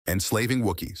Enslaving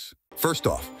Wookiees. First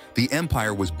off, the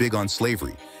Empire was big on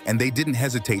slavery, and they didn't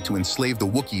hesitate to enslave the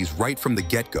Wookiees right from the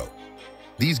get-go.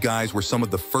 These guys were some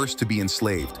of the first to be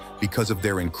enslaved because of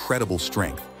their incredible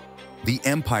strength. The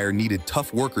Empire needed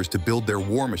tough workers to build their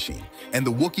war machine, and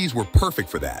the Wookiees were perfect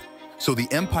for that. So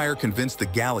the Empire convinced the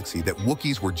galaxy that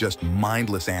Wookiees were just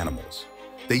mindless animals.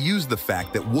 They used the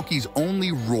fact that Wookiees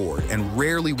only roared and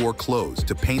rarely wore clothes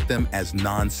to paint them as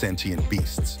non-sentient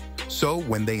beasts. So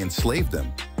when they enslaved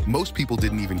them, most people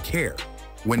didn't even care.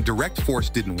 When direct force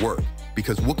didn't work,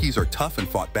 because Wookiees are tough and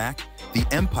fought back, the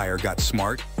Empire got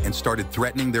smart and started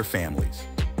threatening their families.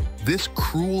 This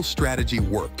cruel strategy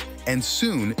worked, and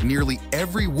soon nearly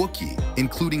every Wookiee,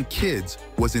 including kids,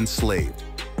 was enslaved.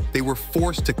 They were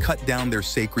forced to cut down their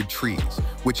sacred trees,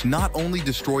 which not only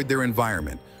destroyed their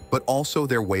environment, but also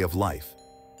their way of life.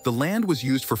 The land was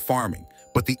used for farming,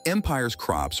 but the Empire's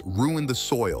crops ruined the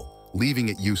soil, leaving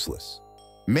it useless.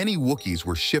 Many Wookiees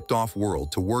were shipped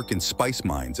off-world to work in spice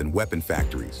mines and weapon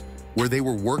factories, where they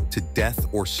were worked to death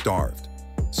or starved.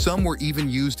 Some were even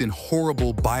used in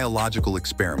horrible biological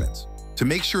experiments. To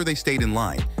make sure they stayed in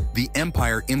line, the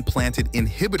Empire implanted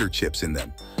inhibitor chips in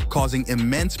them, causing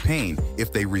immense pain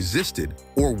if they resisted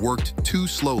or worked too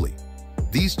slowly.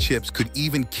 These chips could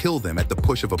even kill them at the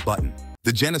push of a button.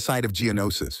 The genocide of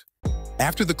Geonosis.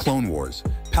 After the Clone Wars,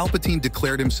 Palpatine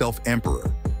declared himself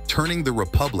Emperor, turning the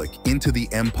Republic into the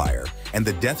Empire, and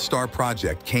the Death Star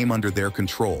project came under their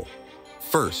control.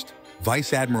 First,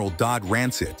 Vice Admiral Dodd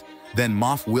Rancid, then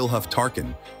Moff Wilhuff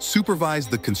Tarkin, supervised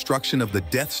the construction of the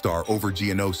Death Star over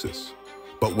Geonosis.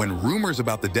 But when rumors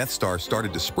about the Death Star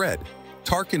started to spread,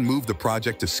 Tarkin moved the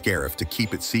project to Scarif to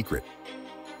keep it secret.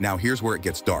 Now here's where it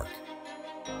gets dark.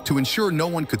 To ensure no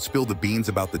one could spill the beans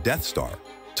about the Death Star,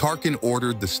 Tarkin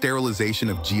ordered the sterilization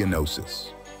of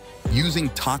Geonosis. Using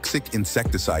toxic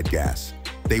insecticide gas,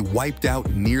 they wiped out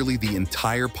nearly the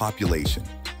entire population,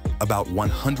 about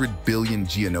 100 billion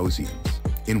Geonosians,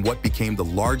 in what became the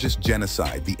largest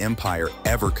genocide the Empire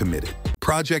ever committed.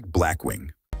 Project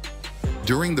Blackwing.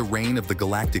 During the reign of the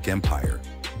Galactic Empire,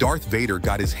 Darth Vader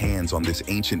got his hands on this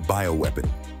ancient bioweapon.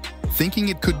 Thinking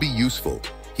it could be useful,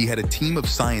 he had a team of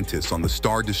scientists on the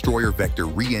Star Destroyer vector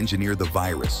re-engineer the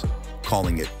virus,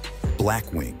 calling it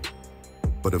Blackwing.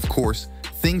 But of course,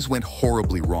 things went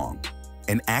horribly wrong.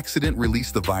 An accident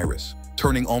released the virus,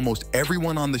 turning almost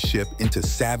everyone on the ship into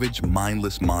savage,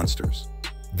 mindless monsters.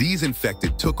 These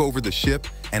infected took over the ship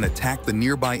and attacked the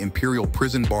nearby Imperial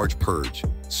prison barge Purge,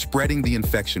 spreading the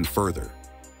infection further.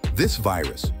 This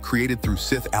virus, created through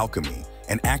Sith alchemy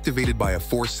and activated by a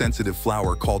force-sensitive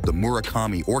flower called the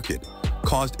Murakami Orchid,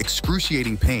 caused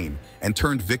excruciating pain and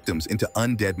turned victims into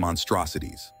undead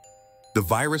monstrosities. The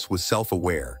virus was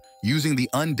self-aware, using the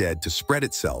undead to spread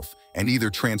itself and either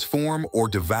transform or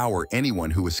devour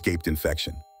anyone who escaped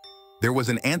infection. There was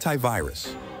an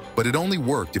antivirus, but it only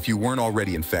worked if you weren't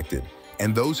already infected,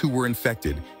 and those who were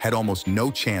infected had almost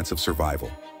no chance of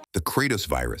survival. The Kratos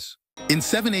virus. In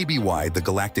 7 ABY, the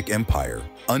Galactic Empire,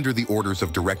 under the orders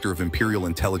of Director of Imperial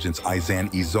Intelligence Izan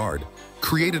Izard,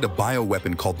 created a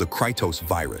bioweapon called the Kratos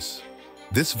virus.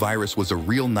 This virus was a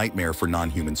real nightmare for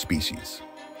non-human species.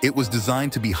 It was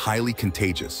designed to be highly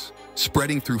contagious,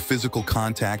 spreading through physical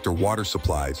contact or water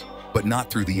supplies, but not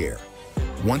through the air.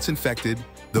 Once infected,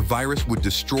 the virus would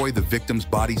destroy the victim's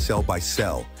body cell by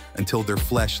cell until their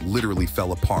flesh literally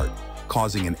fell apart,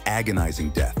 causing an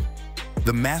agonizing death.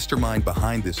 The mastermind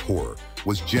behind this horror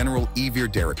was General Evir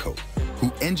Darricoat,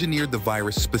 who engineered the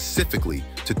virus specifically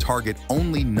to target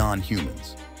only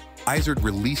non-humans. Izard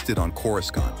released it on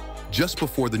Coruscant just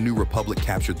before the New Republic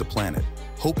captured the planet,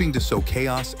 hoping to sow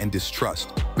chaos and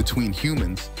distrust between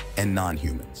humans and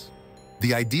non-humans.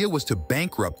 The idea was to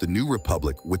bankrupt the New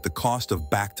Republic with the cost of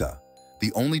Bacta,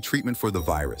 the only treatment for the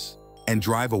virus, and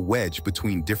drive a wedge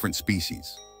between different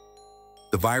species.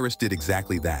 The virus did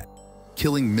exactly that,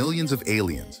 killing millions of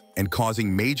aliens and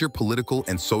causing major political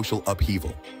and social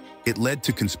upheaval. It led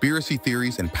to conspiracy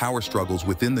theories and power struggles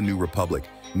within the New Republic,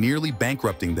 nearly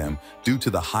bankrupting them due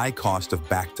to the high cost of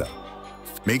Bacta.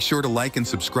 Make sure to like and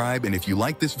subscribe, and if you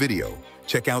like this video,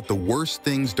 check out the worst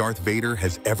things Darth Vader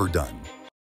has ever done.